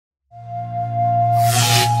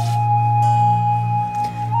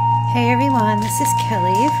Hey everyone, this is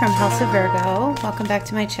Kelly from House of Virgo. Welcome back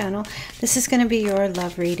to my channel. This is going to be your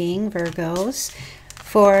love reading, Virgos,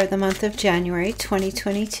 for the month of January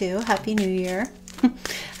 2022. Happy New Year.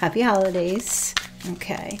 Happy holidays.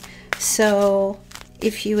 Okay, so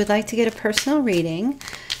if you would like to get a personal reading,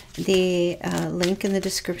 the link in the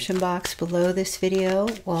description box below this video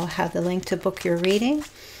will have the link to book your reading.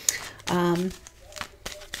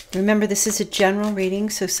 Remember, this is a general reading,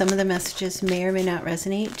 so some of the messages may or may not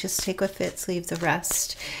resonate. Just take what fits, leave the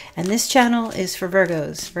rest. And this channel is for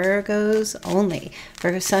Virgos. Virgos only.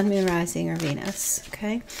 Virgo, Sun, Moon, Rising, or Venus.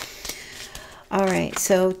 Okay? All right,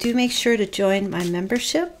 so do make sure to join my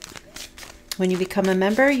membership. When you become a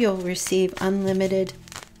member, you'll receive unlimited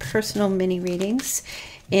personal mini readings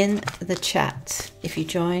in the chat. If you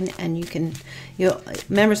join, and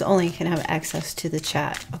members only can have access to the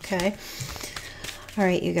chat. Okay? All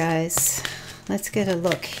right, you guys, let's get a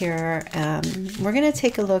look here. We're going to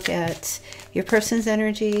take a look at your person's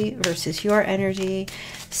energy versus your energy,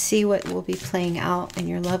 see what will be playing out in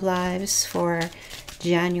your love lives for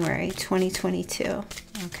January 2022.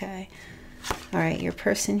 Okay. All right, your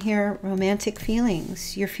person here, romantic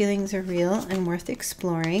feelings. Your feelings are real and worth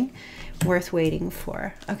exploring, worth waiting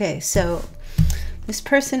for. Okay, so this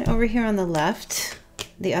person over here on the left,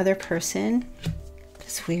 the other person,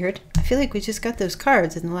 it's weird. I feel like we just got those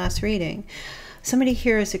cards in the last reading. Somebody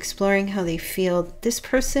here is exploring how they feel. This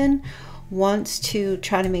person wants to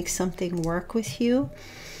try to make something work with you,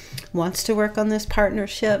 wants to work on this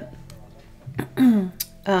partnership,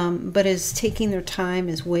 but is taking their time,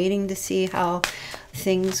 is waiting to see how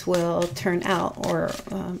things will turn out, or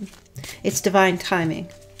it's divine timing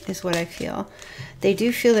is what I feel. They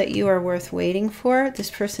do feel that you are worth waiting for.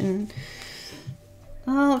 This person,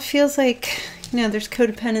 well, it feels like, you know, there's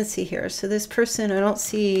codependency here. So this person, I don't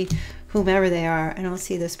see, whomever they are, I don't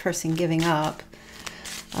see this person giving up.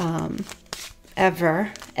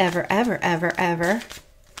 Ever.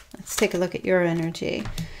 Let's take a look at your energy.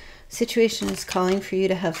 Situation is calling for you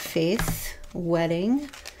to have faith, wedding,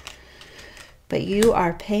 but you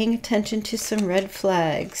are paying attention to some red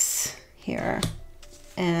flags here.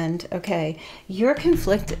 And okay, you're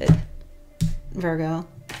conflicted, Virgo.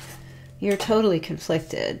 You're totally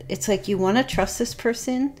conflicted. It's like you want to trust this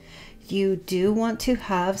person. You do want to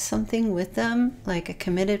have something with them, like a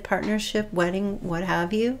committed partnership, wedding, what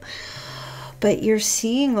have you. But you're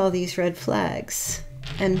seeing all these red flags.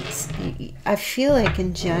 And I feel like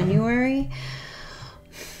in January,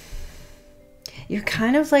 you're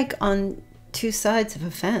kind of like on two sides of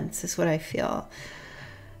a fence, is what I feel.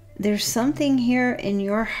 There's something here in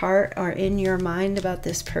your heart or in your mind about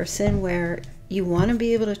this person where you want to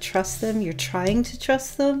be able to trust them. You're trying to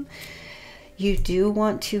trust them. You do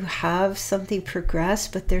want to have something progress,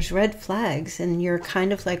 but there's red flags. And you're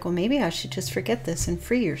kind of like, well, maybe I should just forget this and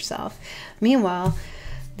free yourself. Meanwhile,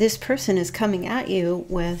 this person is coming at you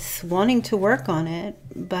with wanting to work on it,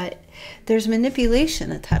 but there's manipulation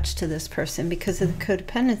attached to this person because of the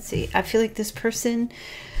codependency. I feel like this person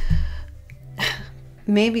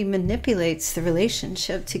maybe manipulates the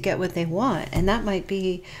relationship to get what they want. And that might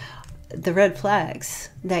be the red flags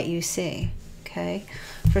that you see, okay,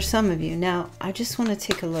 for some of you. Now, I just want to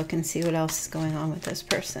take a look and see what else is going on with this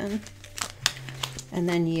person. And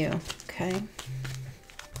then you, okay?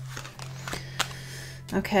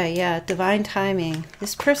 Okay, yeah, divine timing.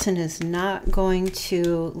 This person is not going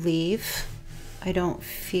to leave. I don't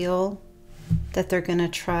feel that they're going to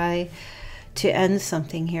try to end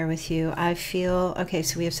something here with you. I feel, okay,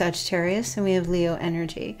 so we have Sagittarius and we have Leo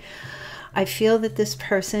energy. I feel that this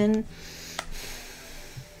person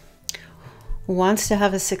wants to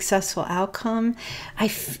have a successful outcome.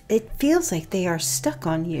 It feels like they are stuck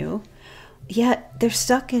on you, yet they're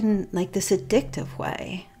stuck in like this addictive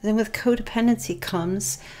way. Then with codependency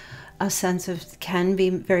comes a sense of, can be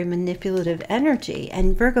very manipulative energy.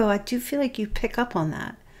 And Virgo, I do feel like you pick up on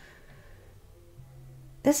that.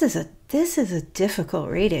 This is a difficult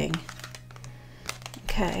reading.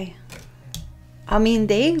 Okay. I mean,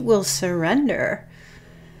 they will surrender.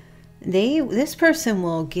 This person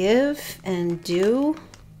will give and do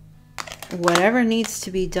whatever needs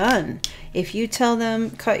to be done. If you tell them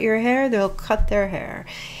cut your hair, they'll cut their hair.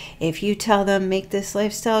 If you tell them make this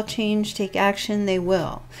lifestyle change, take action, they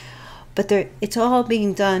will. But it's all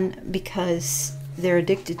being done because they're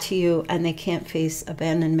addicted to you and they can't face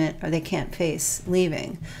abandonment, or they can't face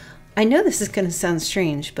leaving. I know this is going to sound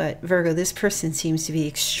strange, but Virgo, this person seems to be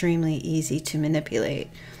extremely easy to manipulate.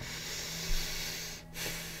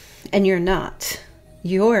 And you're not.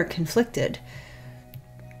 You're conflicted.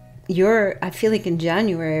 I feel like in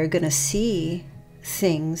January, you're going to see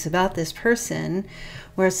things about this person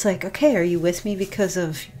where it's like, okay, are you with me because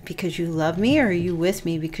you love me, or are you with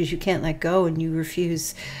me because you can't let go and you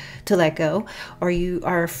refuse to let go, or you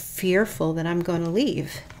are fearful that I'm going to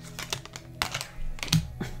leave?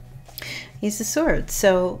 Ace of Swords.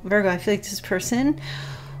 So Virgo, I feel like this person,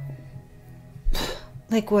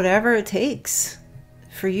 like whatever it takes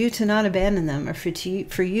for you to not abandon them, or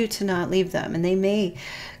for you to not leave them. And they may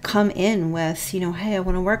come in with, you know, hey, I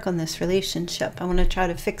want to work on this relationship. I want to try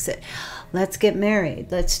to fix it. Let's get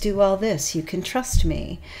married. Let's do all this. You can trust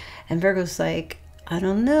me. And Virgo's like, I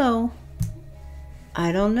don't know.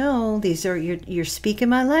 I don't know. These are, you're speaking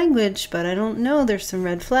my language, but I don't know. There's some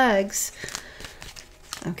red flags.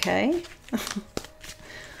 Okay.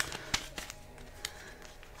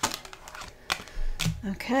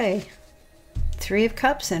 Okay. Three of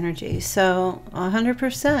Cups energy. So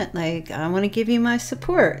 100%, like, I want to give you my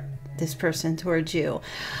support, this person towards you.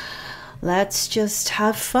 Let's just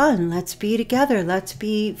have fun. Let's be together. Let's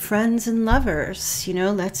be friends and lovers. You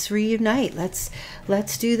know, let's reunite. Let's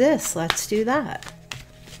do this. Let's do that.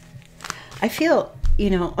 I feel, you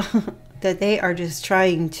know, that they are just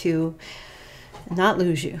trying to not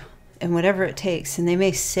lose you, and whatever it takes. And they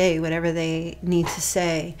may say whatever they need to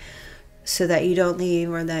say so that you don't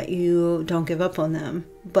leave or that you don't give up on them.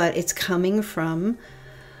 But it's coming from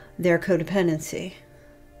their codependency.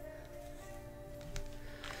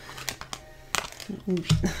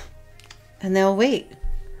 And they'll wait.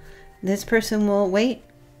 This person will wait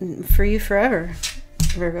for you forever,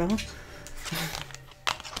 Virgo.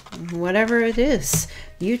 Whatever it is,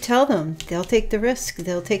 you tell them. They'll take the risk.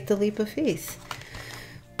 They'll take the leap of faith.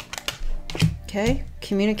 Okay,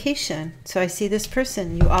 communication. So I see this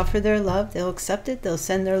person, you offer their love, they'll accept it, they'll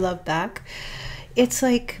send their love back. It's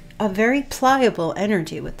like a very pliable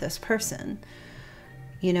energy with this person.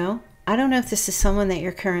 You know, I don't know if this is someone that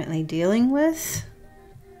you're currently dealing with,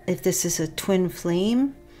 if this is a twin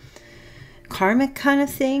flame, karmic kind of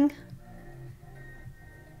thing.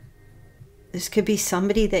 This could be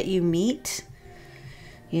somebody that you meet,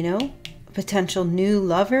 you know, a potential new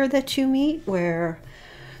lover that you meet, where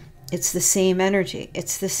it's the same energy.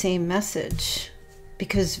 It's the same message.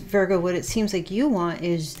 Because Virgo, what it seems like you want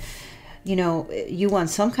is, you know, you want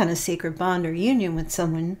some kind of sacred bond or union with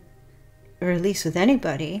someone, or at least with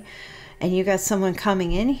anybody. And you got someone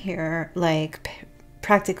coming in here, like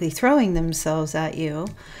practically throwing themselves at you.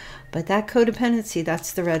 But that codependency,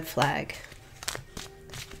 that's the red flag.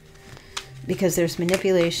 Because there's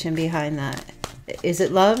manipulation behind that. Is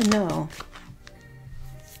it love? No.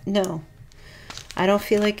 No. I don't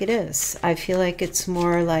feel like it is. I feel like it's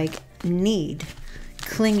more like need,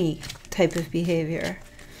 clingy type of behavior.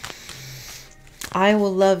 I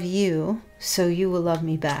will love you, so you will love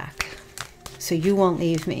me back. So you won't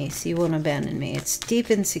leave me, so you won't abandon me. It's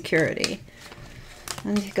deep insecurity.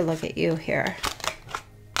 Let me take a look at you here.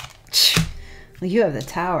 Well, you have the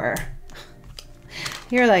Tower.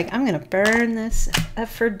 You're like, I'm going to burn this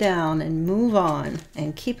effort down and move on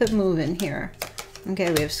and keep it moving here.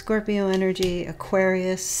 Okay, we have Scorpio energy,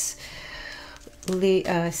 Aquarius,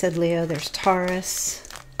 I said Leo, there's Taurus.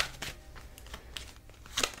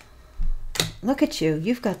 Look at you.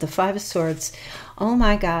 You've got the Five of Swords. Oh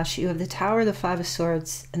my gosh, you have the Tower, the Five of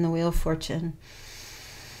Swords, and the Wheel of Fortune.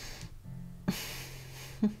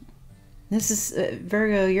 This is,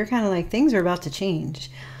 Virgo, you're kind of like, things are about to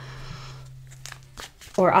change.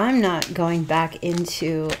 Or I'm not going back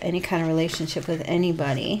into any kind of relationship with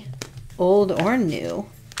anybody, old or new,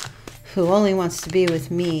 who only wants to be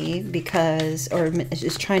with me because, or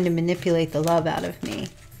is trying to manipulate the love out of me.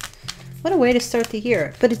 What a way to start the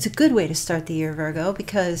year. But it's a good way to start the year, Virgo,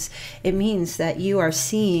 because it means that you are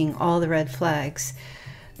seeing all the red flags.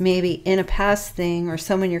 Maybe in a past thing or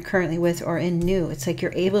someone you're currently with, or in new. It's like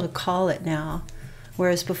you're able to call it now.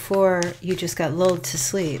 Whereas before you just got lulled to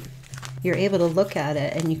sleep. You're able to look at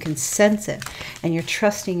it and you can sense it. And you're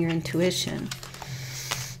trusting your intuition.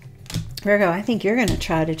 Virgo, I think you're going to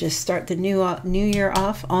try to just start the new year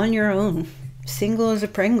off on your own. Single as a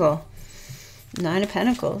Pringle. Nine of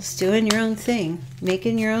Pentacles. Doing your own thing.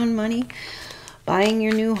 Making your own money. Buying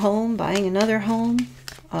your new home. Buying another home.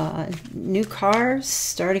 New cars.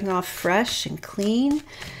 Starting off fresh and clean.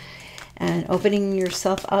 And opening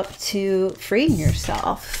yourself up to freeing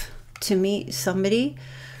yourself. To meet somebody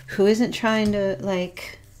who isn't trying to,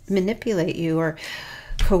 like, manipulate you or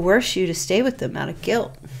coerce you to stay with them out of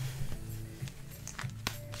guilt.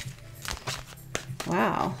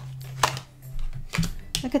 Wow.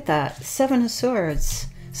 Look at that. Seven of Swords.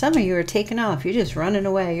 Some of you are taking off. You're just running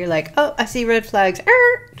away. You're like, oh, I see red flags.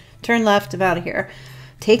 Turn left. I'm out of here.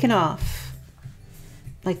 Taking off.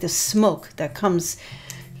 Like the smoke that comes,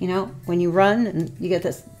 You know, when you run and you get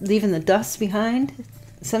this, leaving the dust behind.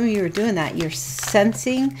 Some of you are doing that. You're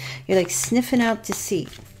sensing, you're like sniffing out deceit.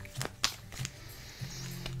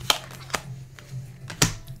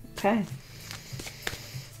 Okay.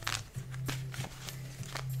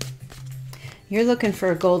 You're looking for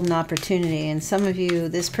a golden opportunity, and some of you,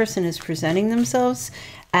 this person is presenting themselves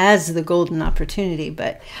as the golden opportunity,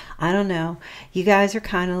 but I don't know. You guys are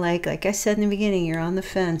kind of like I said in the beginning, you're on the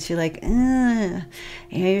fence. You're like,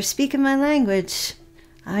 you're speaking my language.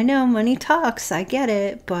 I know money talks, I get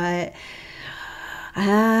it, but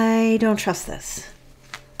I don't trust this.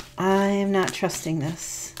 I am not trusting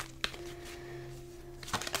this.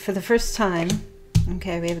 For the first time,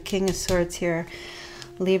 okay, we have a King of Swords here.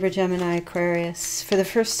 Libra, Gemini, Aquarius. For the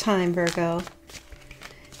first time, Virgo,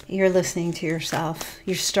 you're listening to yourself.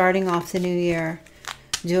 You're starting off the new year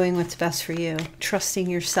doing what's best for you, trusting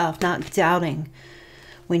yourself, not doubting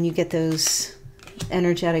when you get those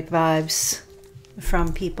energetic vibes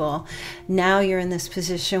from people. Now you're in this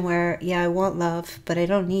position where, yeah, I want love, but I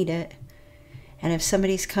don't need it. And if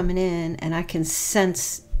somebody's coming in and I can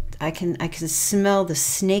sense, I can smell the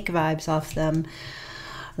snake vibes off them,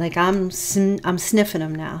 like I'm sniffing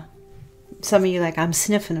them now. Some of you like, I'm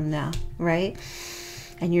sniffing them now, right?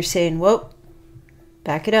 And you're saying, whoa,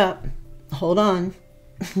 back it up, hold on.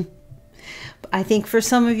 I think for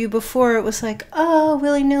some of you before it was like, oh,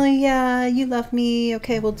 willy-nilly, yeah, you love me,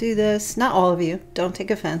 okay, we'll do this. Not all of you, don't take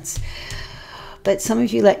offense. But some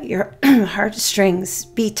of you let your heartstrings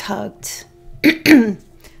be tugged.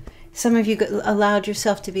 Some of you allowed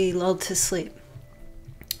yourself to be lulled to sleep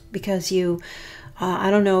because you,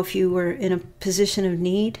 I don't know if you were in a position of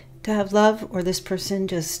need to have love, or this person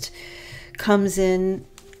just comes in,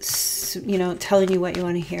 you know, telling you what you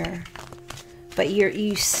want to hear. But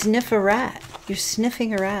you sniff a rat. You're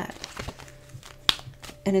sniffing a rat.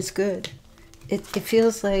 And it's good. It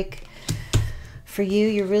feels like for you,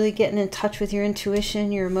 you're really getting in touch with your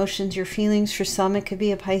intuition, your emotions, your feelings. For some, it could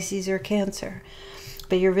be a Pisces or a Cancer.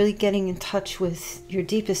 But you're really getting in touch with your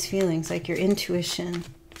deepest feelings, like your intuition.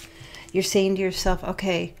 You're saying to yourself,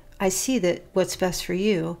 okay, I see that what's best for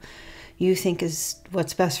you, you think is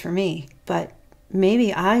what's best for me. But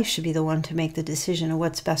maybe I should be the one to make the decision of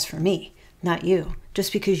what's best for me, not you.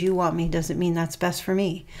 Just because you want me doesn't mean that's best for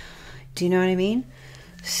me. Do you know what I mean?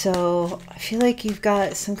 So I feel like you've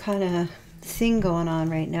got some kind of thing going on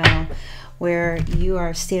right now where you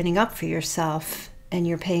are standing up for yourself and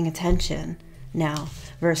you're paying attention now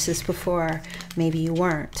versus before maybe you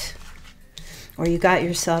weren't. Or you got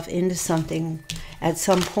yourself into something at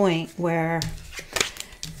some point where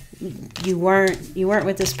you weren't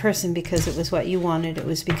with this person because it was what you wanted. It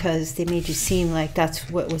was because they made you seem like that's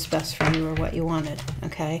what was best for you or what you wanted.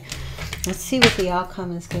 Okay, let's see what the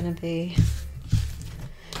outcome is going to be.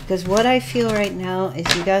 Because what I feel right now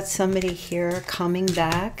is you got somebody here coming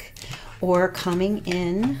back or coming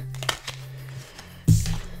in,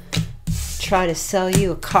 try to sell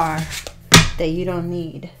you a car that you don't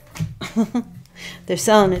need. They're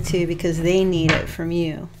selling it to you because they need it from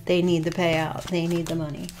you. They need the payout. They need the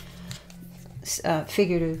money.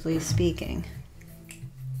 Figuratively speaking.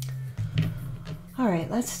 All right,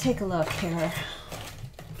 let's take a look here.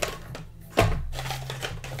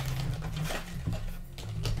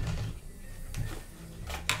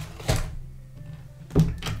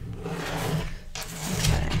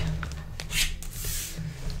 Okay.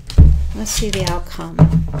 Let's see the outcome.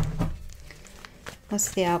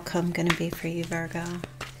 What's the outcome going to be for you, Virgo?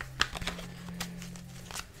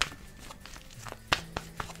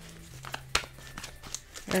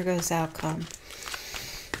 Virgo's outcome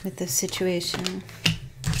with this situation.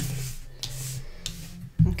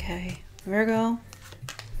 Okay, Virgo.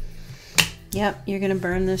 Yep, you're going to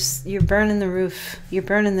burn this. You're burning the roof. You're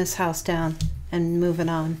burning this house down and moving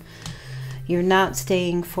on. You're not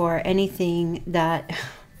staying for anything that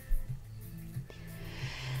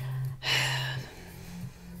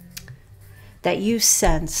you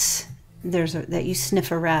sense that you sniff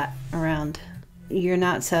a rat around. You're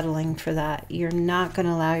not settling for that. You're not going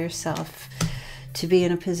to allow yourself to be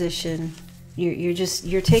in a position.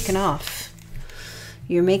 You're taking off.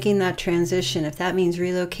 You're making that transition. If that means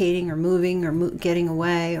relocating or moving or getting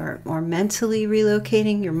away or mentally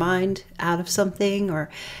relocating your mind out of something, or,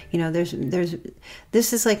 you know, this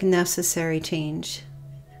is like necessary change.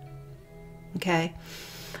 Okay.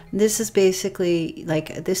 This is basically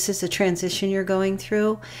like, this is a transition you're going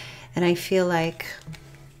through. And I feel like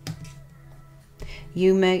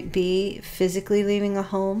you might be physically leaving a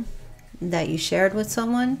home that you shared with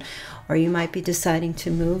someone, or you might be deciding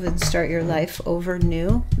to move and start your life over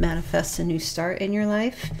new, manifest a new start in your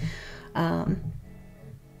life.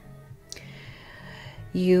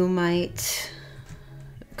 You might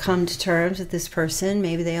come to terms with this person.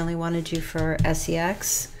 Maybe they only wanted you for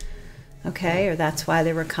sex, okay, or that's why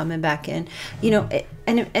they were coming back in. You know,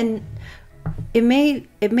 and it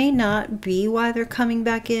may not be why they're coming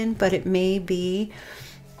back in, but it may be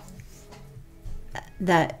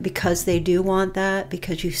that because they do want that,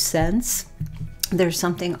 because you sense there's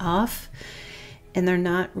something off, and they're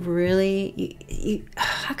not really,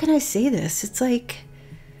 how can I say this? It's like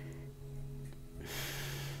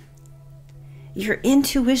your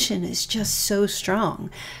intuition is just so strong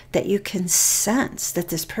that you can sense that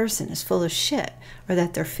this person is full of shit or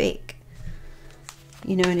that they're fake.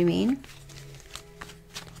 You know what I mean?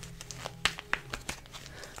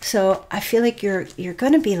 So I feel like you're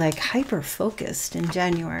going to be like hyper focused in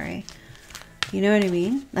January. You know what I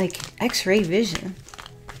mean? Like X-ray vision.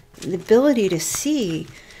 The ability to see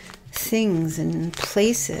things and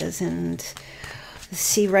places and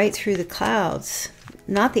see right through the clouds.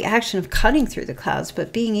 Not the action of cutting through the clouds,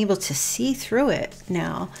 but being able to see through it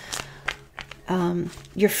now.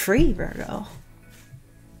 You're free, Virgo.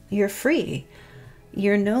 You're free.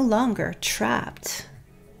 You're no longer trapped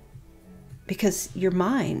because your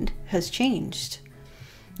mind has changed.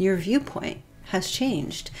 Your viewpoint has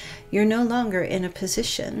changed. You're no longer in a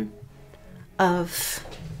position of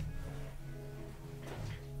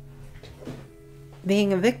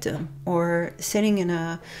being a victim or sitting in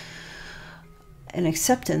an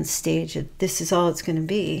acceptance stage of this is all it's going to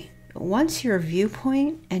be. Once your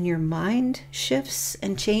viewpoint and your mind shifts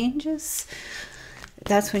and changes,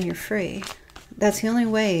 that's when you're free. That's the only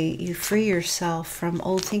way you free yourself from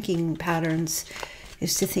old thinking patterns,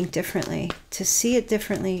 is to think differently, to see it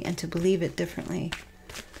differently, and to believe it differently.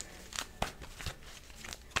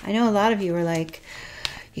 I know a lot of you are like,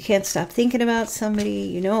 you can't stop thinking about somebody.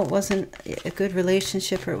 You know it wasn't a good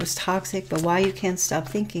relationship or it was toxic, but why you can't stop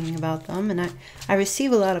thinking about them? And I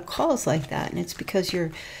receive a lot of calls like that, and it's because your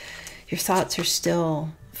thoughts are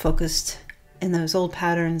still focused in those old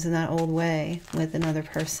patterns in that old way with another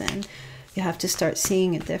person. You have to start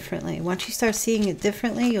seeing it differently. Once you start seeing it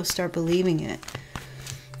differently, you'll start believing it.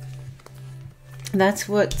 That's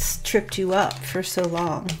what's tripped you up for so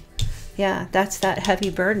long. Yeah, that's that heavy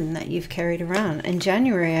burden that you've carried around. In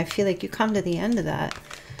January, I feel like you come to the end of that,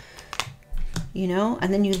 you know,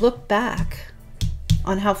 and then you look back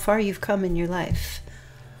on how far you've come in your life,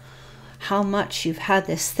 how much you've had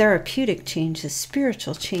this therapeutic change, this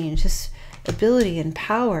spiritual change, this ability and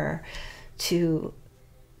power to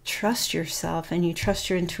trust yourself, and you trust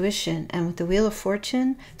your intuition. And with the Wheel of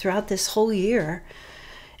Fortune, throughout this whole year,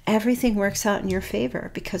 everything works out in your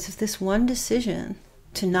favor because of this one decision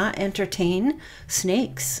to not entertain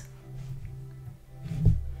snakes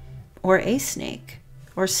or a snake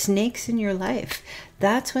or snakes in your life.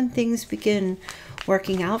 That's when things begin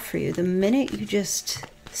working out for you. The minute you just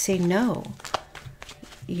say no,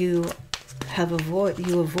 you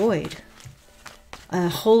avoid a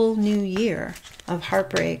whole new year of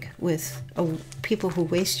heartbreak with people who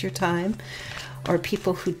waste your time or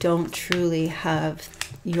people who don't truly have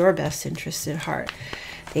your best interest at heart.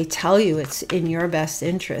 They tell you it's in your best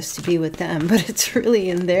interest to be with them, but it's really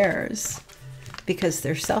in theirs because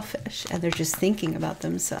they're selfish and they're just thinking about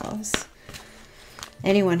themselves.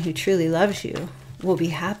 Anyone who truly loves you will be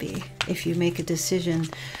happy if you make a decision.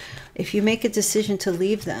 If you make a decision to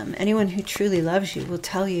leave them, anyone who truly loves you will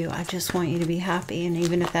tell you, I just want you to be happy. And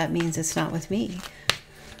even if that means it's not with me,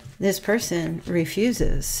 this person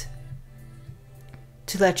refuses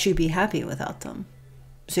to let you be happy without them.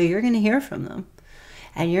 So you're going to hear from them.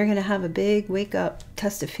 And you're going to have a big wake-up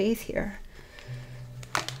test of faith here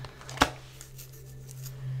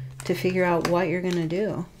to figure out what you're going to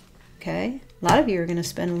do, okay? A lot of you are going to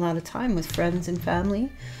spend a lot of time with friends and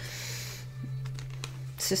family,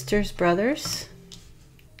 sisters, brothers,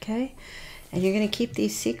 okay? And you're going to keep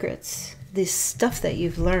these secrets, this stuff that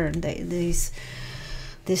you've learned, these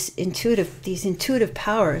intuitive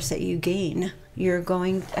powers that you gain.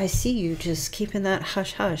 I see you just keeping that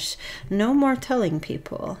hush hush. No more telling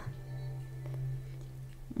people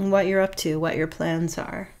what you're up to, what your plans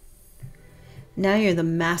are. Now you're the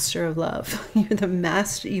master of love.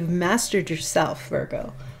 You've mastered yourself,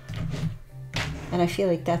 Virgo. And I feel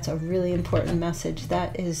like that's a really important message.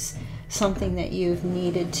 That is something that you've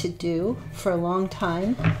needed to do for a long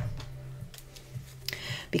time,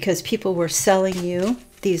 because people were selling you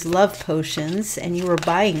these love potions and you were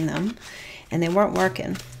buying them and they weren't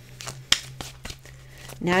working.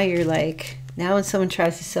 Now you're like, now when someone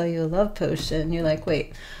tries to sell you a love potion, you're like,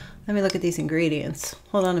 wait, let me look at these ingredients.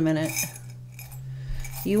 Hold on a minute.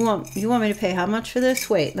 You want me to pay how much for this?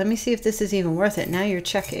 Wait, let me see if this is even worth it. Now you're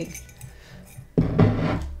checking.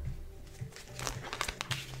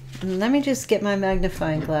 let me just get my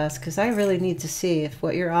magnifying glass, because I really need to see if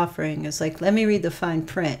what you're offering is like, let me read the fine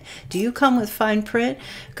print. Do you come with fine print?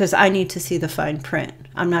 Because I need to see the fine print.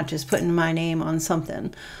 I'm not just putting my name on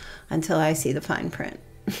something until I see the fine print.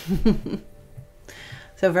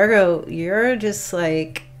 So Virgo, you're just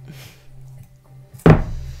like,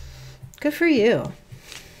 good for you.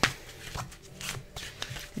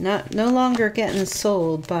 No longer getting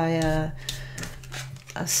sold by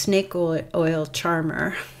a snake oil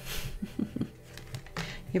charmer.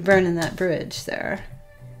 You're burning that bridge there.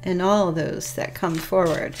 And all of those that come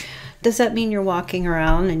forward. Does that mean you're walking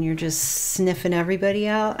around and you're just sniffing everybody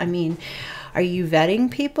out? I mean, are you vetting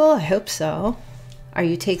people? I hope so. Are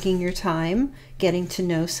you taking your time getting to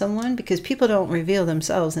know someone? Because people don't reveal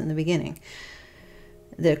themselves in the beginning.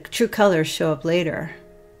 The true colors show up later.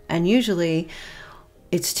 And usually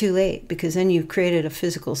it's too late, because then you've created a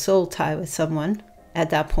physical soul tie with someone at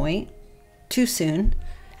that point, too soon.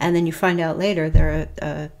 And then you find out later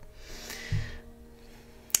they're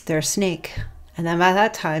a snake. And then by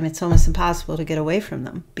that time, it's almost impossible to get away from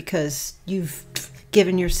them, because you've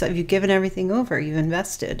given everything over. You've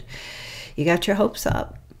invested. You got your hopes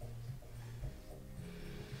up.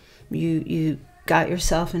 You got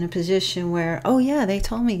yourself in a position where, oh yeah, they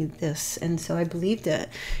told me this, and so I believed it.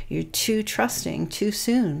 You're too trusting too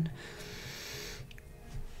soon.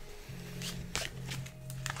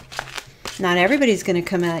 Not everybody's going to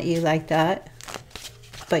come at you like that,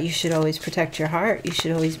 but you should always protect your heart. You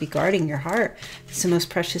should always be guarding your heart. It's the most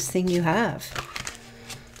precious thing you have.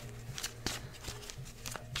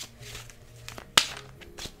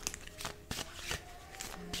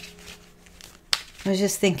 I was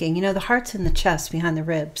just thinking, you know, the heart's in the chest behind the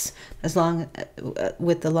ribs, as long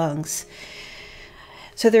with the lungs.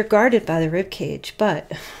 So they're guarded by the rib cage,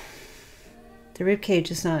 but the rib cage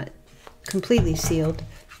is not completely sealed.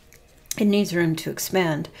 It needs room to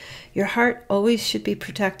expand. Your heart always should be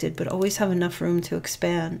protected, but always have enough room to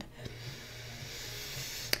expand.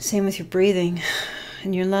 Same with your breathing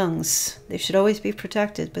and your lungs. They should always be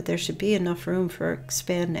protected, but there should be enough room for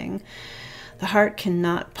expanding. The heart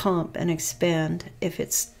cannot pump and expand if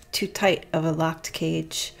it's too tight of a locked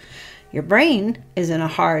cage. Your brain is in a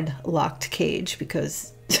hard locked cage,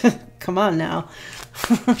 because come on now.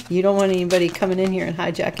 You don't want anybody coming in here and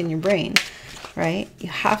hijacking your brain, right? You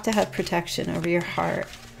have to have protection over your heart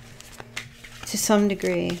to some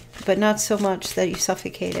degree, but not so much that you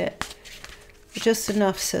suffocate it. Just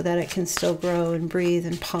enough so that it can still grow and breathe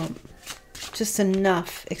and pump. Just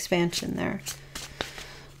enough expansion there.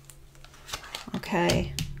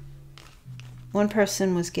 Okay. One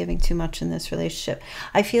person was giving too much in this relationship.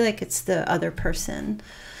 I feel like it's the other person.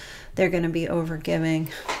 They're going to be over-giving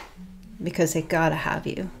because they got to have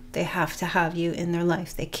you. They have to have you in their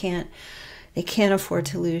life. They can't afford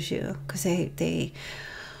to lose you, because they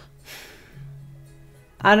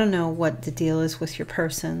I don't know what the deal is with your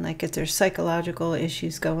person. Like, if there's psychological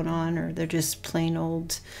issues going on, or they're just plain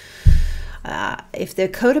old. If the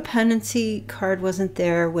codependency card wasn't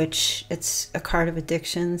there, which it's a card of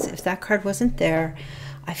addictions, if that card wasn't there,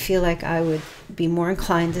 I feel like I would be more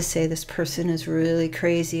inclined to say this person is really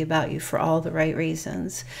crazy about you for all the right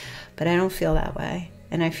reasons. But I don't feel that way.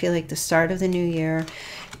 And I feel like the start of the new year,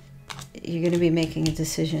 you're going to be making a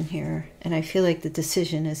decision here. And I feel like the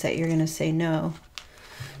decision is that you're going to say no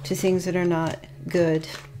to things that are not good.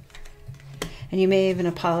 And you may even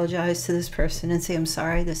apologize to this person and say, I'm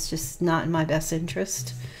sorry, that's just not in my best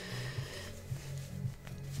interest.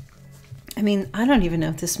 I mean, I don't even know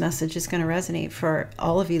if this message is going to resonate for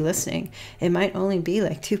all of you listening. It might only be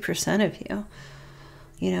like 2% of you,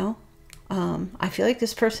 you know. I feel like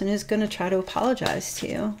this person is going to try to apologize to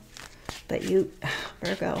you. But you,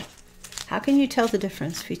 Virgo, how can you tell the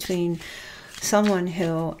difference between someone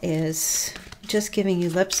who is just giving you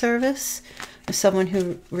lip service, someone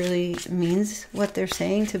who really means what they're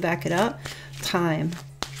saying to back it up? Time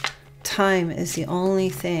is the only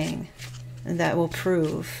thing that will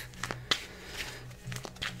prove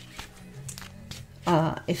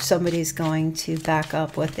if somebody's going to back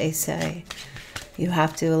up what they say. You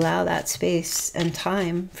have to allow that space and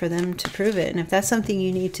time for them to prove it. And if that's something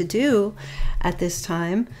you need to do at this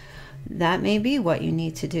time, that may be what you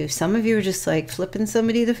need to do. Some of you are just like flipping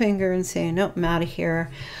somebody the finger and saying, nope, I'm out of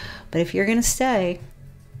here. But if you're going to stay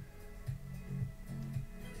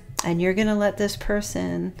and you're going to let this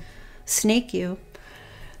person snake you,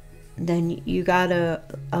 then you got to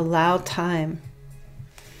allow time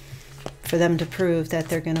for them to prove that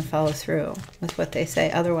they're going to follow through with what they say.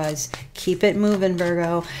 Otherwise, keep it moving,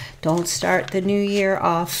 Virgo. Don't start the new year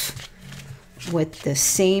off with the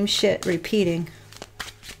same shit repeating.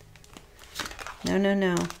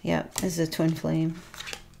 No. Yep, this is a twin flame.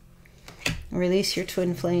 Release your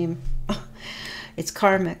twin flame. It's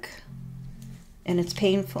karmic and it's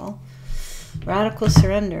painful. Radical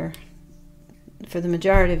surrender. For the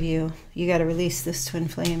majority of you, you got to release this twin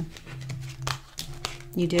flame.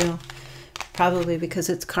 You do. Probably because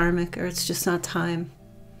it's karmic or it's just not time.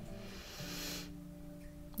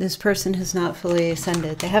 This person has not fully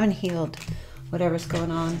ascended. They haven't healed whatever's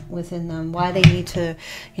going on within them. Why they need to,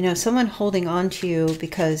 you know, someone holding on to you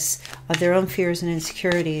because of their own fears and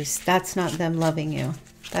insecurities, that's not them loving you.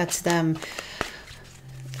 That's them.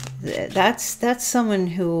 That's someone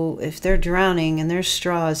who, if they're drowning and there's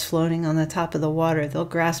straws floating on the top of the water, they'll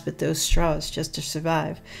grasp at those straws just to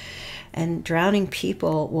survive. And drowning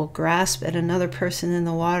people will grasp at another person in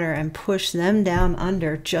the water and push them down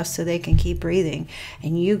under just so they can keep breathing.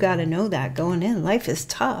 And you got to know that going in. Life is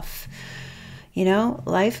tough. You know,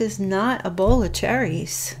 life is not a bowl of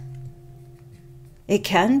cherries. It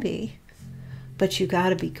can be, but you got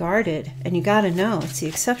to be guarded, and you got to know it's the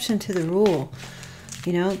exception to the rule.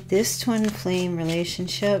 You know, this twin flame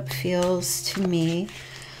relationship feels to me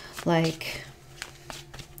like,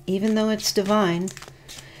 even though it's divine,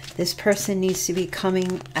 this person needs to be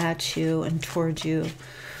coming at you and towards you,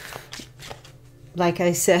 like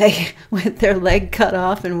I say, with their leg cut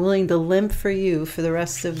off and willing to limp for you for the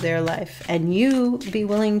rest of their life. And you be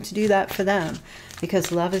willing to do that for them,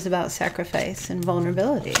 because love is about sacrifice and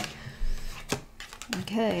vulnerability.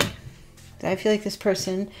 Okay. I feel like this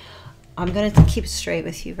person, I'm going to keep it straight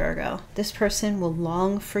with you, Virgo. This person will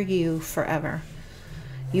long for you forever.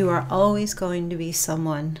 You are always going to be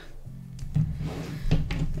someone.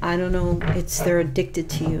 I don't know, they're addicted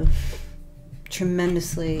to you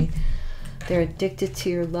tremendously. They're addicted to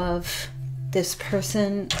your love. This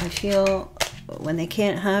person, I feel, when they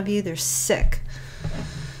can't have you, they're sick.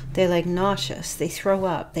 They're like nauseous. They throw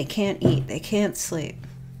up. They can't eat. They can't sleep.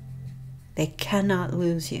 They cannot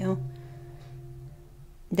lose you.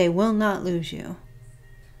 They will not lose you.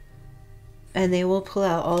 And they will pull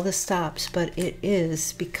out all the stops, but it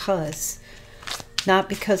is because, not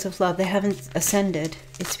because of love. They haven't ascended.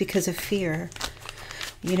 It's because of fear.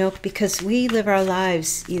 You know, because we live our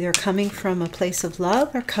lives either coming from a place of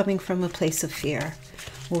love or coming from a place of fear.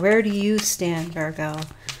 Where do you stand, Virgo?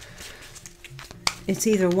 It's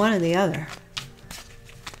either one or the other.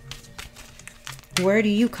 Where do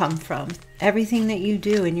you come from? Everything that you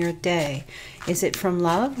do in your day, is it from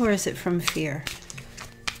love or is it from fear?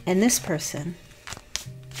 And this person,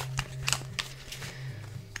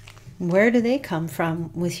 where do they come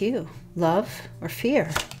from with you? Love or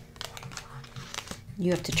fear?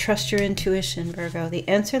 You have to trust your intuition, Virgo. The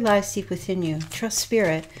answer lies deep within you. Trust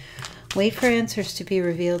spirit. Wait for answers to be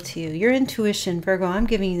revealed to you. Your intuition, Virgo, I'm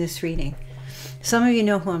giving you this reading. Some of you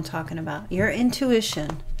know who I'm talking about. Your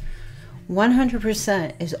intuition,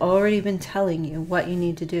 100%, has already been telling you what you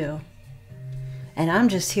need to do. And I'm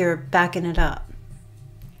just here backing it up.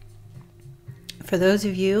 For those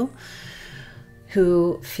of you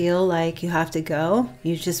who feel like you have to go,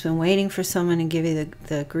 you've just been waiting for someone to give you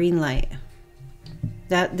the green light.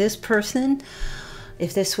 That this person,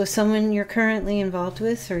 if this was someone you're currently involved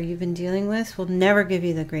with or you've been dealing with, will never give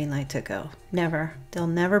you the green light to go. Never. They'll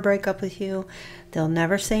never break up with you. They'll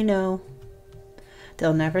never say no.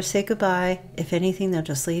 They'll never say goodbye. If anything, they'll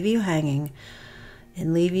just leave you hanging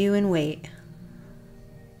and leave you in wait.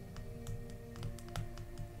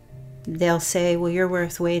 They'll say, well, you're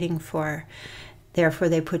worth waiting for. Therefore,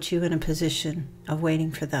 they put you in a position of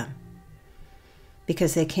waiting for them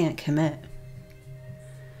because they can't commit.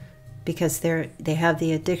 Because they have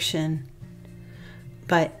the addiction,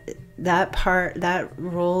 but that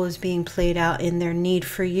role is being played out in their need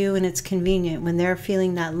for you, and it's convenient when they're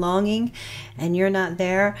feeling that longing and you're not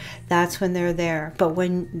there. That's when they're there. But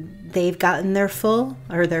when they've gotten their full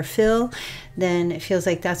or their fill, then it feels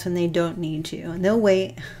like that's when they don't need you, and they'll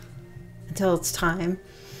wait until it's time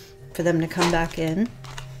for them to come back in.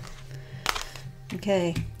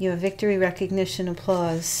 Okay, you have victory, recognition,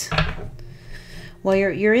 applause. Well,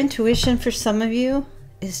 your intuition for some of you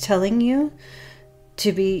is telling you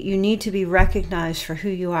you need to be recognized for who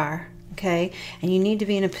you are, okay? And you need to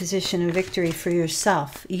be in a position of victory for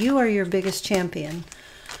yourself. You are your biggest champion,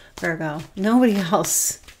 Virgo. Nobody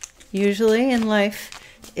else, usually in life,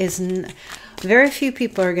 very few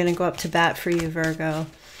people are going to go up to bat for you, Virgo.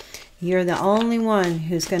 You're the only one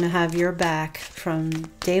who's going to have your back from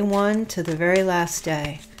day one to the very last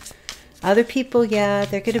day. Other people, yeah,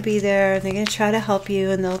 they're going to be there. They're going to try to help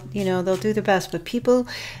you, and they'll do their best. But people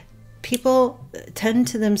tend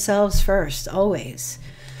to themselves first, always.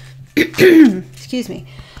 Excuse me.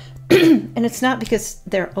 And it's not because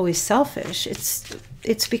they're always selfish.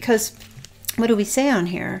 It's because what do we say on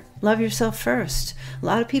here? Love yourself first. A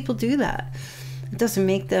lot of people do that. It doesn't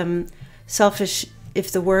make them selfish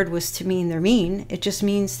if the word was to mean they're mean. It just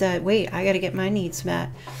means that, wait, I got to get my needs met.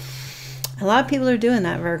 A lot of people are doing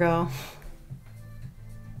that, Virgo.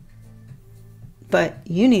 But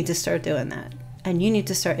you need to start doing that. And you need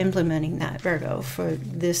to start implementing that, Virgo, for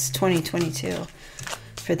this 2022,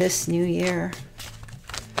 for this new year.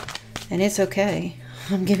 And it's okay.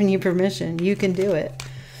 I'm giving you permission. You can do it.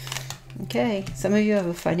 Okay, some of you have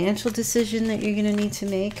a financial decision that you're going to need to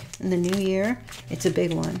make in the new year. It's a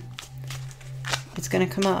big one. It's going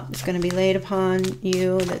to come up. It's going to be laid upon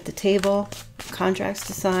you at the table, contracts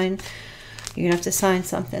to sign. You're going to have to sign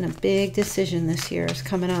something. A big decision this year is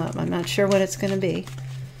coming up. I'm not sure what it's going to be,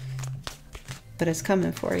 but it's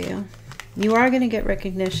coming for you. You are going to get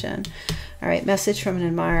recognition. All right, message from an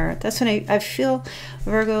admirer. That's when I feel,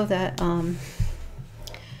 Virgo, that,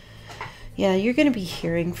 yeah, you're going to be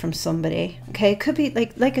hearing from somebody. Okay, it could be,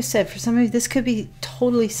 like I said, for some of you, this could be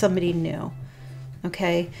totally somebody new.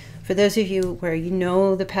 Okay, for those of you where you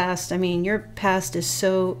know the past, I mean, your past is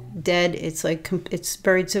so dead, it's like, it's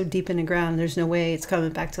buried so deep in the ground, there's no way it's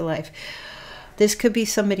coming back to life. This could be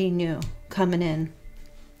somebody new coming in.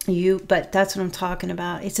 But that's what I'm talking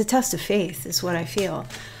about. It's a test of faith, is what I feel.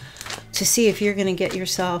 To see if you're going to get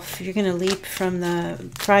yourself, you're going to leap from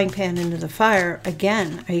the frying pan into the fire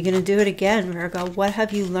again. Are you going to do it again, Virgo? What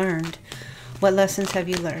have you learned? What lessons have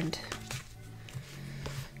you learned?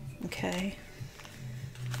 Okay.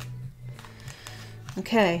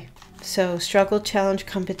 Okay, so struggle, challenge,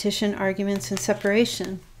 competition, arguments, and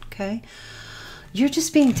separation. Okay, you're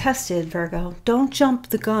just being tested, Virgo. Don't jump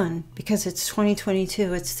the gun because it's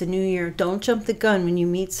 2022. It's the new year. Don't jump the gun when you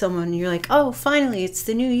meet someone and you're like, oh, finally, it's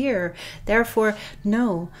the new year. Therefore,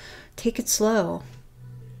 no, take it slow.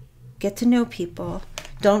 Get to know people.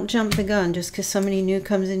 Don't jump the gun just because somebody new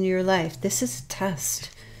comes into your life. This is a test.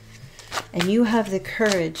 And you have the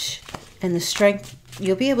courage and the strength.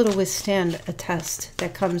 You'll be able to withstand a test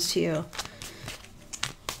that comes to you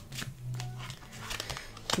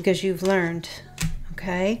because you've learned,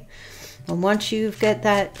 okay? And once you get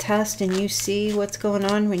that test and you see what's going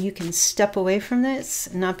on, when you can step away from this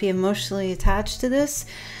and not be emotionally attached to this,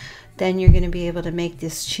 then you're going to be able to make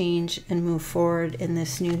this change and move forward in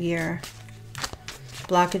this new year.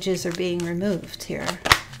 Blockages are being removed here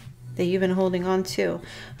that you've been holding on to.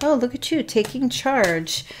 Oh, look at you taking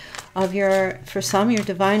charge of your, for some, your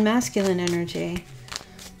divine masculine energy.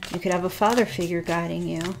 You could have a father figure guiding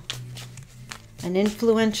you. An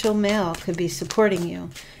influential male could be supporting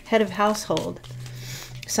you. Head of household.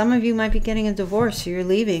 Some of you might be getting a divorce, or you're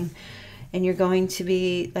leaving, and you're going to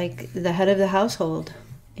be like the head of the household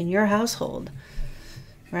in your household,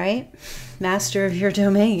 right? Master of your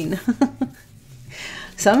domain.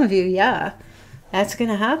 Some of you, yeah, that's going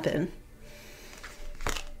to happen.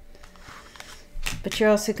 But you're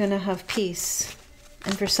also going to have peace.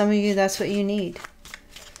 And for some of you, that's what you need.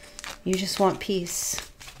 You just want peace.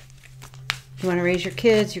 You want to raise your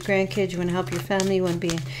kids, your grandkids. You want to help your family. You want to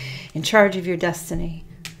be in charge of your destiny.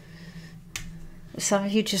 Some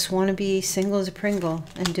of you just want to be single as a Pringle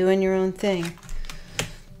and doing your own thing.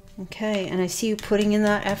 Okay, and I see you putting in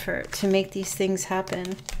that effort to make these things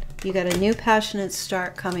happen. You got a new passionate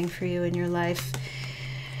start coming for you in your life.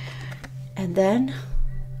 And then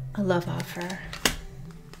a love offer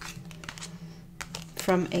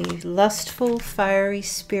from a lustful, fiery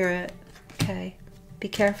spirit. Okay, be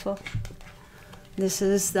careful. This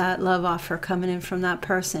is that love offer coming in from that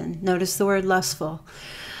person. Notice the word lustful.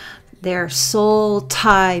 They're soul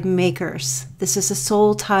tie makers. This is a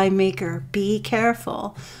soul tie maker. Be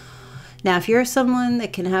careful. Now, if you're someone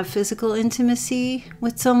that can have physical intimacy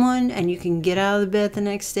with someone and you can get out of the bed the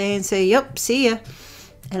next day and say, yep, see ya,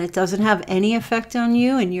 and it doesn't have any effect on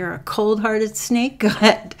you and you're a cold-hearted snake, go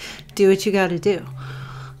ahead, do what you got to do.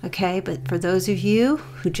 Okay, but for those of you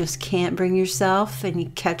who just can't bring yourself and you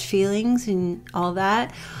catch feelings and all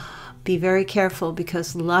that, be very careful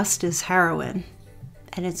because lust is heroin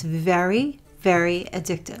and it's very, very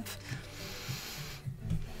addictive.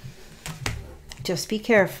 Just be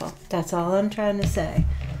careful. That's all I'm trying to say.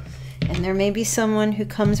 And there may be someone who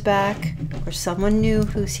comes back or someone new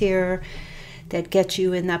who's here that gets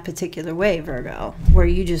you in that particular way, Virgo, where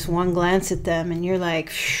you just one glance at them and you're like,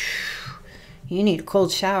 phew, you need a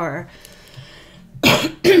cold shower.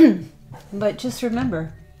 But just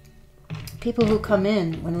remember, people who come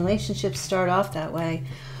in, when relationships start off that way,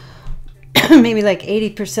 maybe like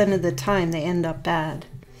 80% of the time they end up bad.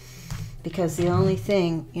 Because the only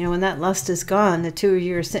thing, you know, when that lust is gone, the two of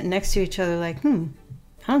you are sitting next to each other like, I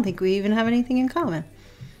don't think we even have anything in common.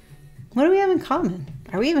 What do we have in common?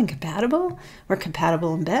 Are we even compatible? We're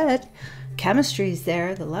compatible in bed. chemistry is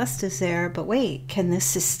there, the lust is there, but wait, can this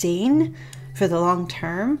sustain for the long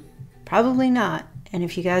term? Probably not. And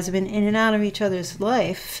if you guys have been in and out of each other's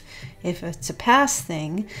life, if it's a past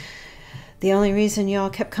thing, the only reason y'all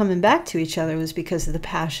kept coming back to each other was because of the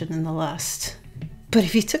passion and the lust. But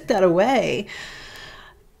if you took that away,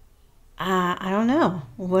 I don't know.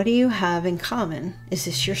 What do you have in common? Is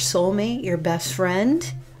this your soulmate, your best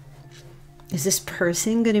friend? Is this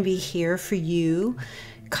person going to be here for you,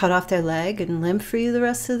 cut off their leg and limp for you the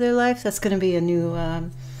rest of their life? That's going to be a new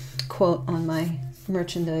quote on my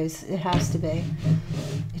merchandise. It has to be.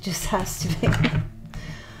 It just has to be.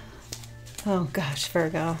 Oh gosh,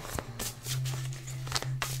 Virgo.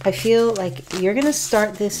 I feel like you're going to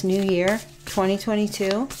start this new year,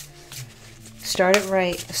 2022. Start it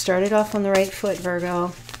right. Start it off on the right foot,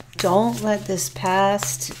 Virgo. Don't let this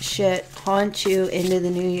past shit haunt you into the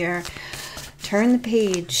new year. Turn the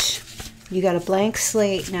page. You got a blank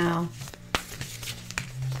slate now.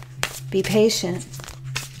 Be patient.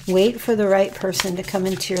 Wait for the right person to come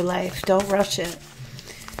into your life. Don't rush it.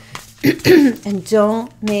 And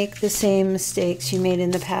don't make the same mistakes you made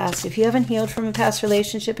in the past. If you haven't healed from a past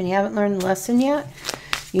relationship and you haven't learned the lesson yet,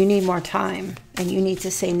 you need more time. And you need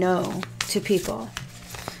to say no to people.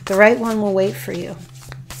 The right one will wait for you.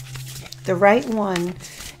 The right one,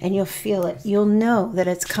 and you'll feel it. You'll know that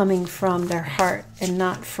it's coming from their heart and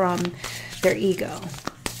not from their ego.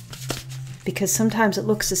 Because sometimes it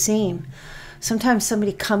looks the same. Sometimes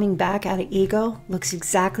somebody coming back out of ego looks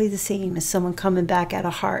exactly the same as someone coming back out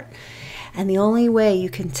of heart. And the only way you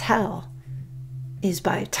can tell is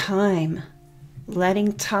by time.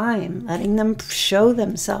 Letting them show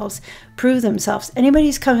themselves, prove themselves. Anybody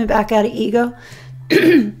who's coming back out of ego,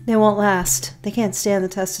 they won't last. They can't stand the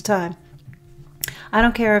test of time. I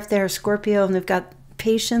don't care if they're a Scorpio and they've got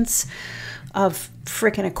patience of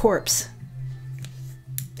freaking a corpse.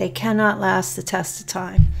 They cannot last the test of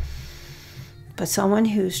time. But someone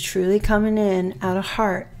who's truly coming in out of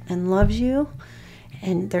heart and loves you,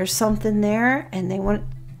 and there's something there, and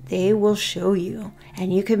they will show you,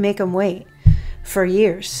 and you can make them wait for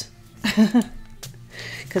years,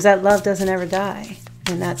 because that love doesn't ever die,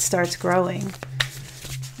 and that starts growing.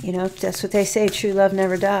 You know, that's what they say, true love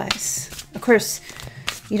never dies. Of course,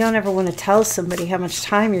 you don't ever want to tell somebody how much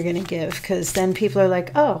time you're going to give, because then people are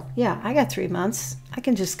like, oh yeah, I got 3 months, I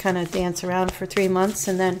can just kind of dance around for 3 months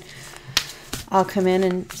and then I'll come in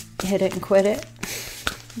and hit it and quit it.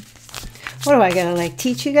 What do I gotta like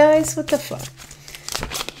teach you guys? What the fuck?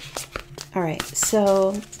 All right,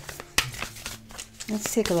 so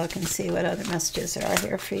let's take a look and see what other messages there are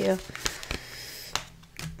here for you.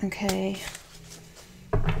 Okay.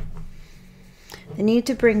 The need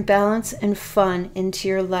to bring balance and fun into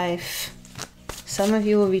your life. Some of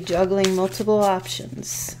you will be juggling multiple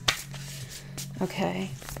options.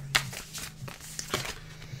 Okay.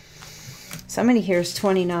 Somebody here is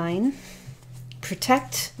 29.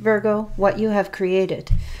 Protect, Virgo, what you have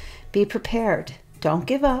created. Be prepared. Don't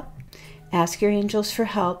give up. Ask your angels for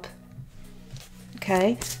help.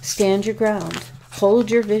 Okay? Stand your ground.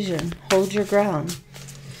 Hold your vision. Hold your ground.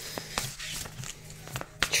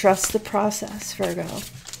 Trust the process, Virgo.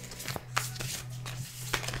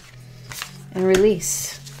 And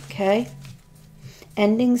release. Okay?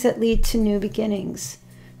 Endings that lead to new beginnings.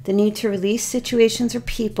 The need to release situations or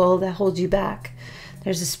people that hold you back.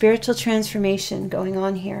 There's a spiritual transformation going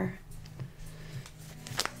on here.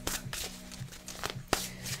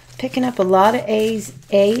 Picking up a lot of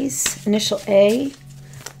A's, initial A,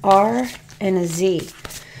 R, and a Z.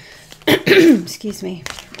 Excuse me.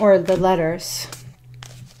 Or the letters.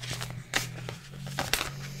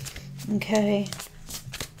 Okay.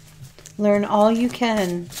 Learn all you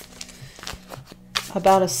can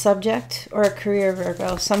about a subject or a career,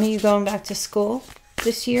 Virgo. Some of you going back to school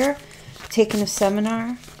this year, taking a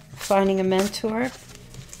seminar, finding a mentor,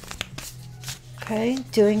 okay,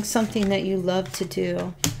 doing something that you love to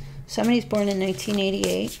do. Somebody's born in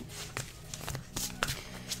 1988.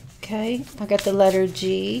 Okay, I got the letter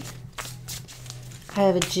G. I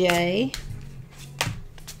have a J.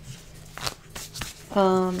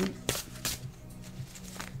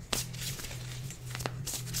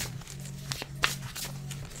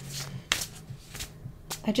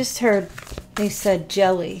 I just heard they said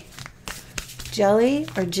jelly. Jelly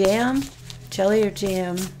or jam? Jelly or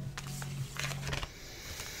jam?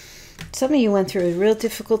 Some of you went through a real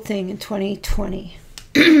difficult thing in 2020.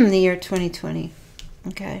 The year 2020.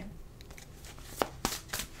 Okay.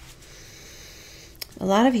 A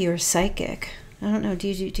lot of you are psychic. I don't know. Do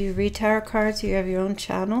you read tarot cards? Do you have your own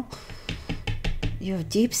channel? You have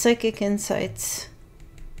deep psychic insights.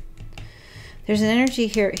 There's an energy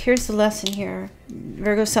here. Here's the lesson here.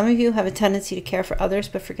 Virgo, some of you have a tendency to care for others,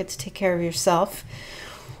 but forget to take care of yourself.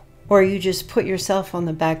 Or you just put yourself on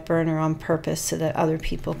the back burner on purpose so that other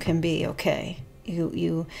people can be okay.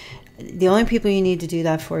 The only people you need to do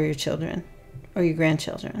that for are your children or your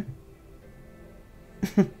grandchildren.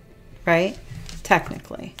 Right?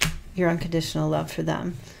 Technically, your unconditional love for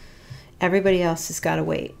them. Everybody else has got to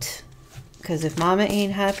wait. Because if mama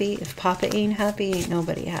ain't happy, if papa ain't happy, ain't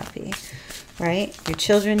nobody happy. Right? Your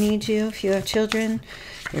children need you if you have children,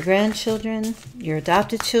 your grandchildren, your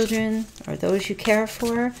adopted children, or those you care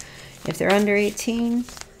for. If they're under 18,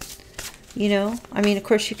 you know, I mean, of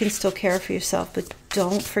course you can still care for yourself, but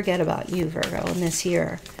don't forget about you, Virgo, in this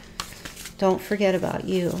year. Don't forget about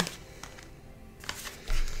you.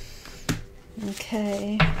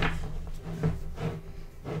 Okay.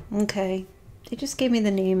 Okay. They just gave me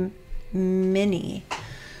the name Minnie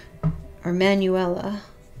or Manuela.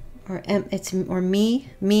 Or me.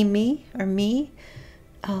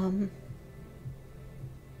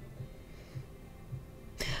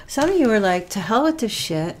 Some of you are like, to hell with this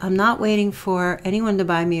shit. I'm not waiting for anyone to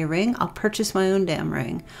buy me a ring. I'll purchase my own damn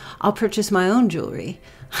ring. I'll purchase my own jewelry.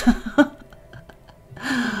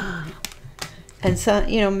 And so,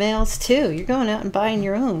 you know, males too. You're going out and buying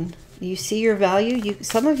your own. You see your value.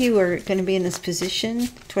 Some of you are going to be in this position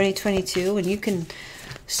 2022, and you can.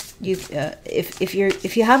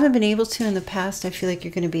 If you haven't been able to in the past, I feel like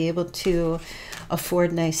you're going to be able to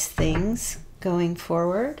afford nice things going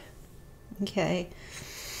forward. Okay.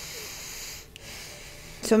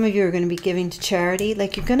 Some of you are going to be giving to charity.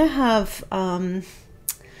 Like you're going to have,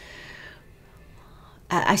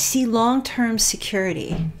 I see long-term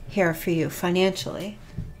security here for you financially.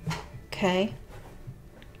 Okay.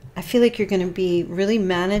 I feel like you're going to be really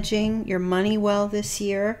managing your money well this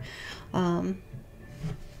year.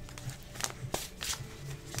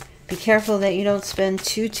 Be careful that you don't spend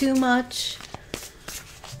too much,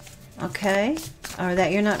 okay? Or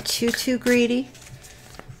that you're not too greedy,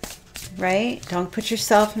 right? Don't put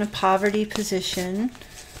yourself in a poverty position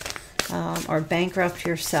or bankrupt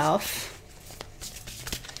yourself.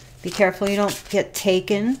 Be careful you don't get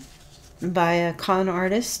taken by a con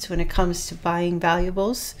artist when it comes to buying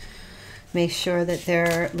valuables. Make sure that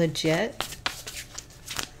they're legit.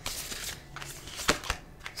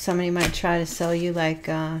 Somebody might try to sell you like,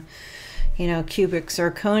 you know, cubic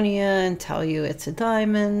zirconia and tell you it's a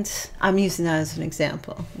diamond. I'm using that as an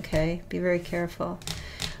example, okay? Be very careful.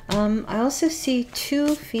 I also see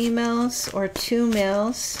 2 females or 2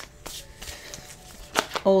 males,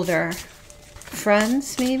 older,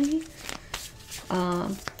 friends maybe,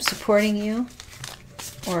 supporting you,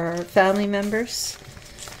 or family members.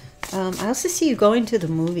 I also see you going to the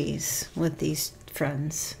movies with these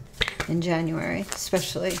friends in January,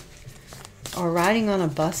 especially, or riding on a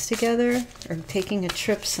bus together, or taking a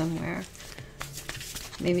trip somewhere,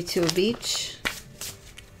 maybe to a beach.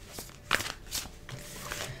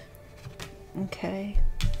 Okay.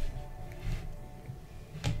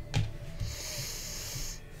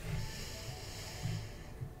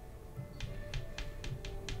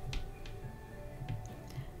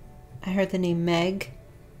 I heard the name Meg.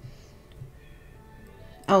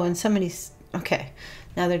 Oh, and somebody's, okay.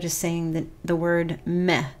 Now they're just saying the word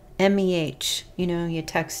meh, M-E-H. You know, you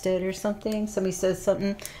text it or something. Somebody says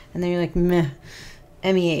something, and then you're like, meh,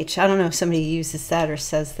 M-E-H. I don't know if somebody uses that or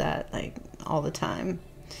says that, like, all the time.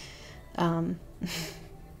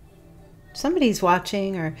 Somebody's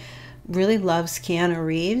watching or really loves Keanu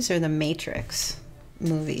Reeves or the Matrix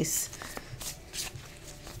movies.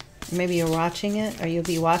 Maybe you're watching it, or you'll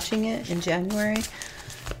be watching it in January.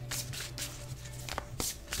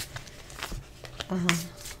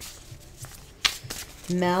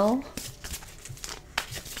 Mel.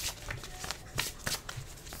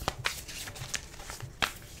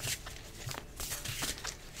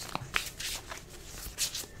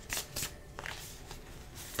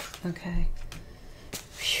 Okay.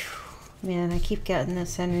 Whew. Man, I keep getting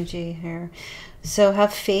this energy here. So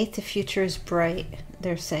have faith, the future is bright,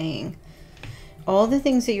 they're saying. All the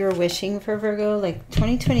things that you're wishing for, Virgo, like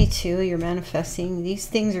 2022, you're manifesting, these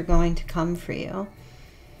things are going to come for you.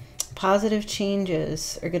 Positive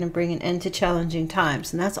changes are going to bring an end to challenging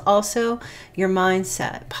times. And that's also your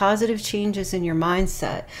mindset. Positive changes in your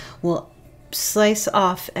mindset will slice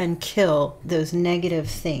off and kill those negative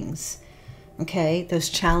things. Okay, those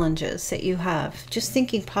challenges that you have. Just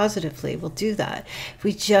thinking positively will do that. If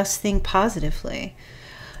we just think positively.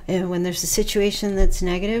 And when there's a situation that's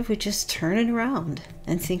negative, we just turn it around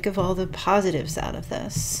and think of all the positives out of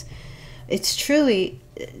this. It's truly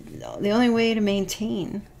the only way to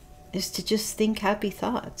maintain is to just think happy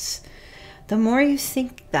thoughts. the more you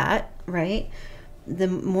think that, right, the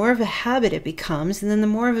more of a habit it becomes, and then the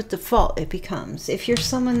more of a default it becomes. If you're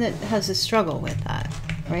someone that has a struggle with that,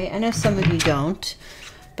 right? I know some of you don't,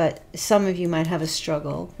 but some of you might have a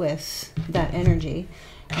struggle with that energy.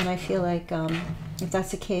 And I feel like if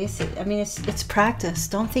that's the case, I mean, it's practice.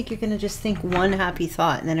 Don't think you're going to just think one happy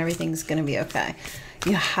thought and then everything's going to be okay.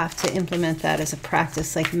 You have to implement that as a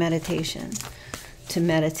practice, like meditation, to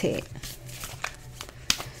meditate.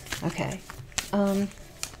 Okay. I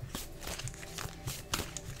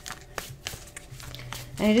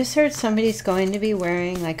just heard somebody's going to be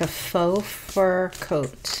wearing like a faux fur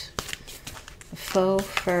coat. A faux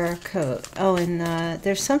fur coat. Oh, and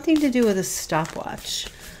there's something to do with a stopwatch.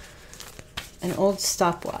 An old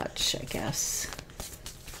stopwatch, I guess.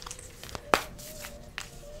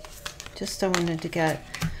 Just I wanted to get...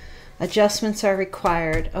 Adjustments are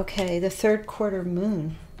required. Okay, the third quarter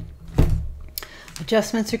moon.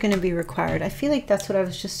 Adjustments are going to be required. I feel like that's what I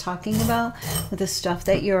was just talking about with the stuff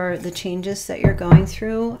that the changes that you're going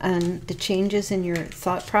through, and the changes in your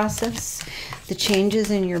thought process, the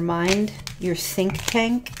changes in your mind, your think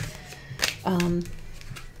tank.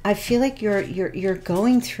 I feel like you're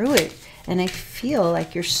going through it, and I feel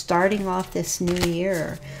like you're starting off this new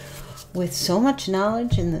year with so much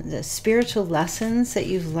knowledge and the spiritual lessons that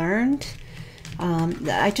you've learned.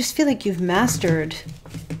 I just feel like you've mastered,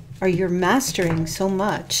 or you're mastering so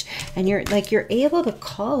much, and you're able to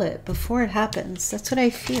call it before it happens. That's what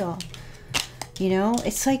I feel. You know,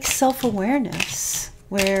 it's like self-awareness,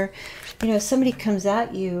 where, you know, somebody comes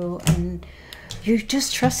at you and you're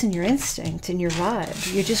just trusting your instinct and your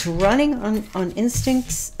vibe. You're just running on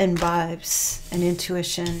instincts and vibes and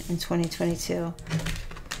intuition in 2022.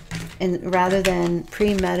 And rather than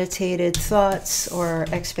premeditated thoughts or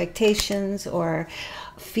expectations or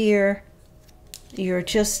fear, you're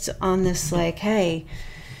just on this like, hey,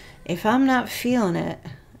 if I'm not feeling it,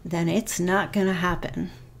 then it's not going to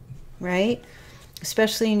happen, right?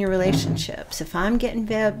 Especially in your relationships. If I'm getting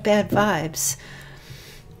bad vibes,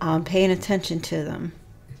 I'm paying attention to them.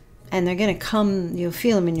 And they're going to come, you'll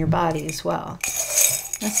feel them in your body as well.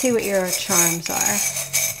 Let's see what your charms are.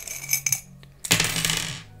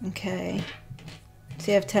 Okay.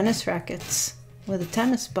 So you have tennis rackets with a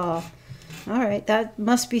tennis ball. All right, that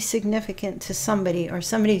must be significant to somebody, or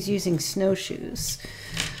somebody's using snowshoes.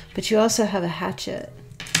 But you also have a hatchet.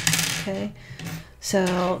 Okay.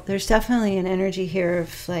 So there's definitely an energy here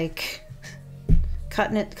of like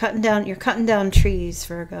cutting down trees,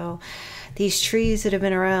 Virgo. These trees that have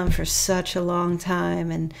been around for such a long time,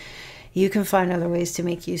 and you can find other ways to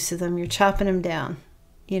make use of them. You're chopping them down.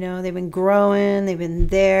 You know, they've been growing, they've been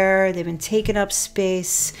there, they've been taking up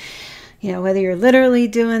space. You know, whether you're literally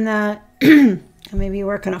doing that, maybe you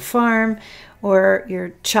work on a farm, or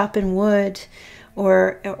you're chopping wood,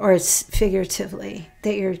 or it's figuratively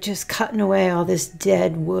that you're just cutting away all this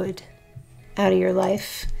dead wood out of your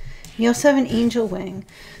life. You also have an angel wing.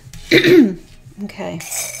 Okay.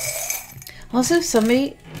 Also,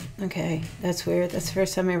 somebody, okay, that's weird. That's the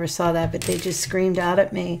first time I ever saw that, but they just screamed out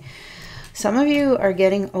at me. Some of you are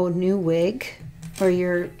getting a new wig, or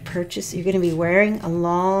you're going to be wearing a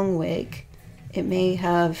long wig. It may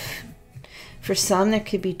have, for some, there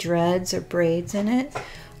could be dreads or braids in it,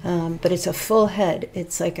 but it's a full head.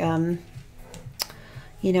 It's like, you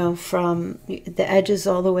know, from the edges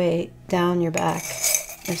all the way down your back,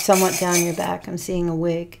 or somewhat down your back. I'm seeing a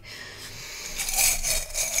wig.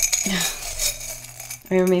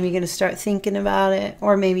 Or maybe you're going to start thinking about it,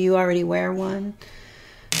 or maybe you already wear one.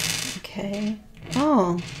 Okay.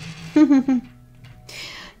 Oh.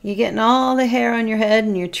 You're getting all the hair on your head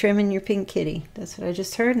and you're trimming your pink kitty. That's what I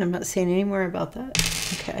just heard, and I'm not saying any more about that.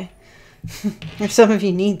 Okay. Or some of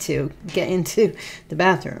you need to get into the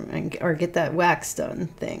bathroom or get that wax done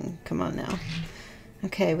thing. Come on now.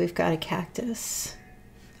 Okay, we've got a cactus.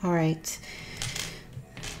 All right.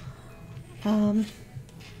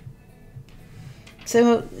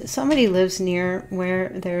 So somebody lives near where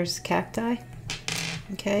there's cacti.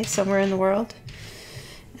 Okay, somewhere in the world.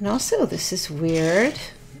 And also, this is weird.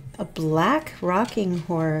 A black rocking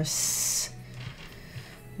horse.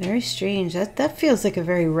 Very strange. That feels like a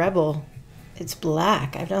very rebel. It's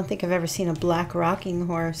black. I don't think I've ever seen a black rocking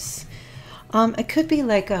horse. It could be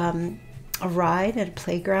like a ride at a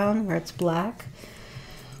playground where it's black.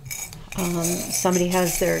 Somebody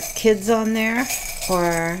has their kids on there,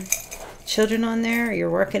 or children on there, or you're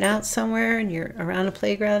working out somewhere and you're around a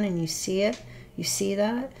playground and you see it. You see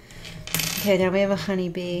that? Okay, now we have a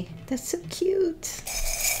honeybee. That's so cute.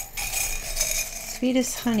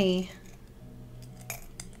 Sweetest honey.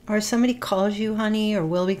 Or somebody calls you honey, or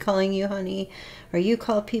will be calling you honey, or you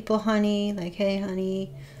call people honey, like, hey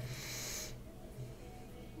honey.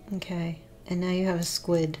 Okay, and now you have a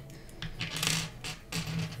squid.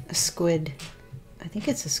 A squid. I think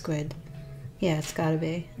it's a squid. Yeah, it's gotta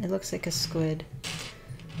be. It looks like a squid.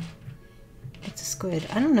 It's a squid.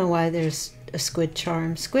 I don't know why there's a squid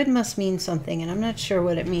charm. Squid must mean something, and I'm not sure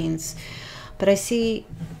what it means. But I see,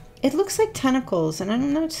 it looks like tentacles, and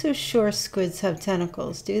I'm not so sure squids have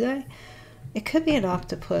tentacles, do they? It could be an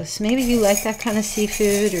octopus. Maybe you like that kind of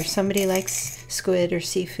seafood, or somebody likes squid or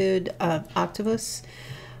seafood, octopus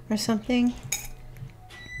or something.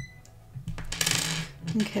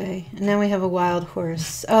 Okay, and now we have a wild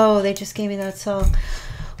horse. Oh, they just gave me that song.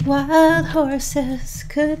 Wild horses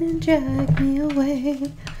couldn't drag me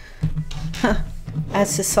away. Huh.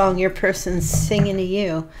 That's the song your person's singing to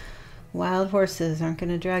you. Wild horses aren't going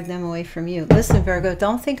to drag them away from you. Listen, Virgo,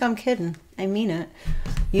 don't think I'm kidding. I mean it.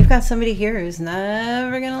 You've got somebody here who's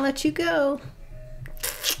never going to let you go.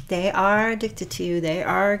 They are addicted to you. They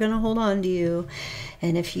are going to hold on to you.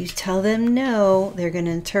 And if you tell them no, they're going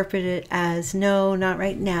to interpret it as no, not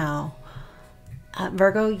right now.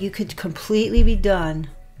 Virgo, you could completely be done.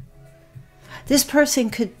 This person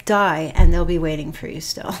could die and they'll be waiting for you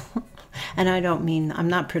still. And I don't mean, I'm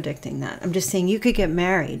not predicting that. I'm just saying you could get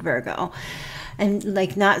married, Virgo, and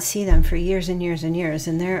like not see them for years and years and years.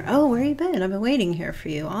 And they're, oh, where you been? I've been waiting here for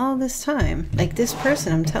you all this time. Like this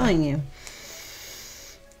person, I'm telling you,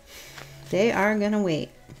 they are going to wait.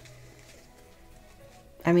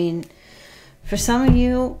 I mean, for some of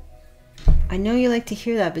you, I know you like to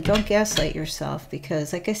hear that, but don't gaslight yourself,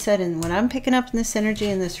 because like I said, and when I'm picking up in this energy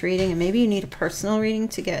in this reading, and maybe you need a personal reading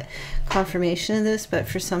to get confirmation of this, but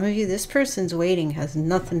for some of you, this person's waiting has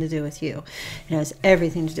nothing to do with you. It has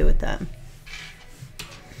everything to do with them.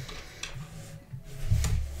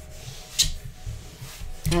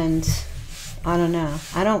 And I don't know.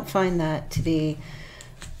 I don't find that to be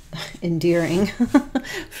endearing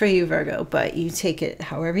for you, Virgo, but you take it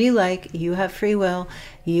however you like. You have free will.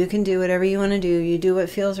 You can do whatever you want to do. You do what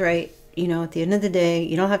feels right. You know, at the end of the day,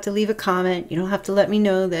 you don't have to leave a comment. You don't have to let me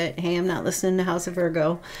know that, hey, I'm not listening to House of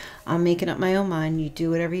Virgo. I'm making up my own mind. You do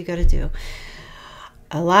whatever you got to do.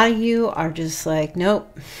 A lot of you are just like,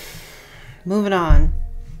 nope, moving on.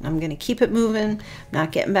 I'm going to keep it moving. I'm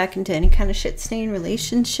not getting back into any kind of shit-stained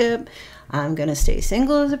relationship. I'm going to stay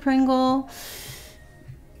single as a Pringle.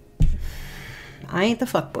 I ain't the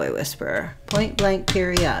fuckboy whisperer. Point blank,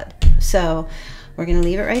 period. So we're going to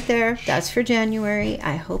leave it right there. That's for January.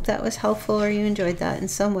 I hope that was helpful or you enjoyed that in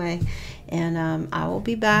some way. And I will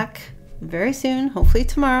be back very soon, hopefully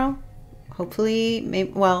tomorrow. Hopefully,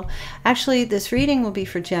 maybe, well, actually, this reading will be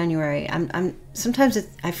for January. Sometimes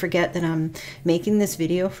I forget that I'm making this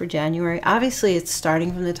video for January. Obviously, it's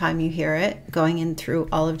starting from the time you hear it, going in through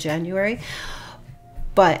all of January.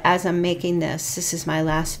 But as I'm making this, this is my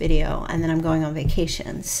last video, and then I'm going on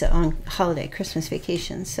vacation, so on holiday, Christmas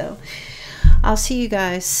vacation. So I'll see you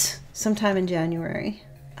guys sometime in January,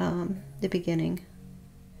 the beginning,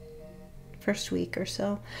 first week or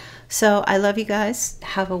so. So I love you guys.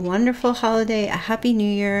 Have a wonderful holiday, a happy new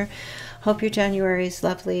year. Hope your January is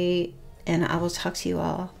lovely, and I will talk to you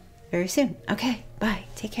all very soon. Okay, bye.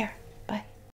 Take care.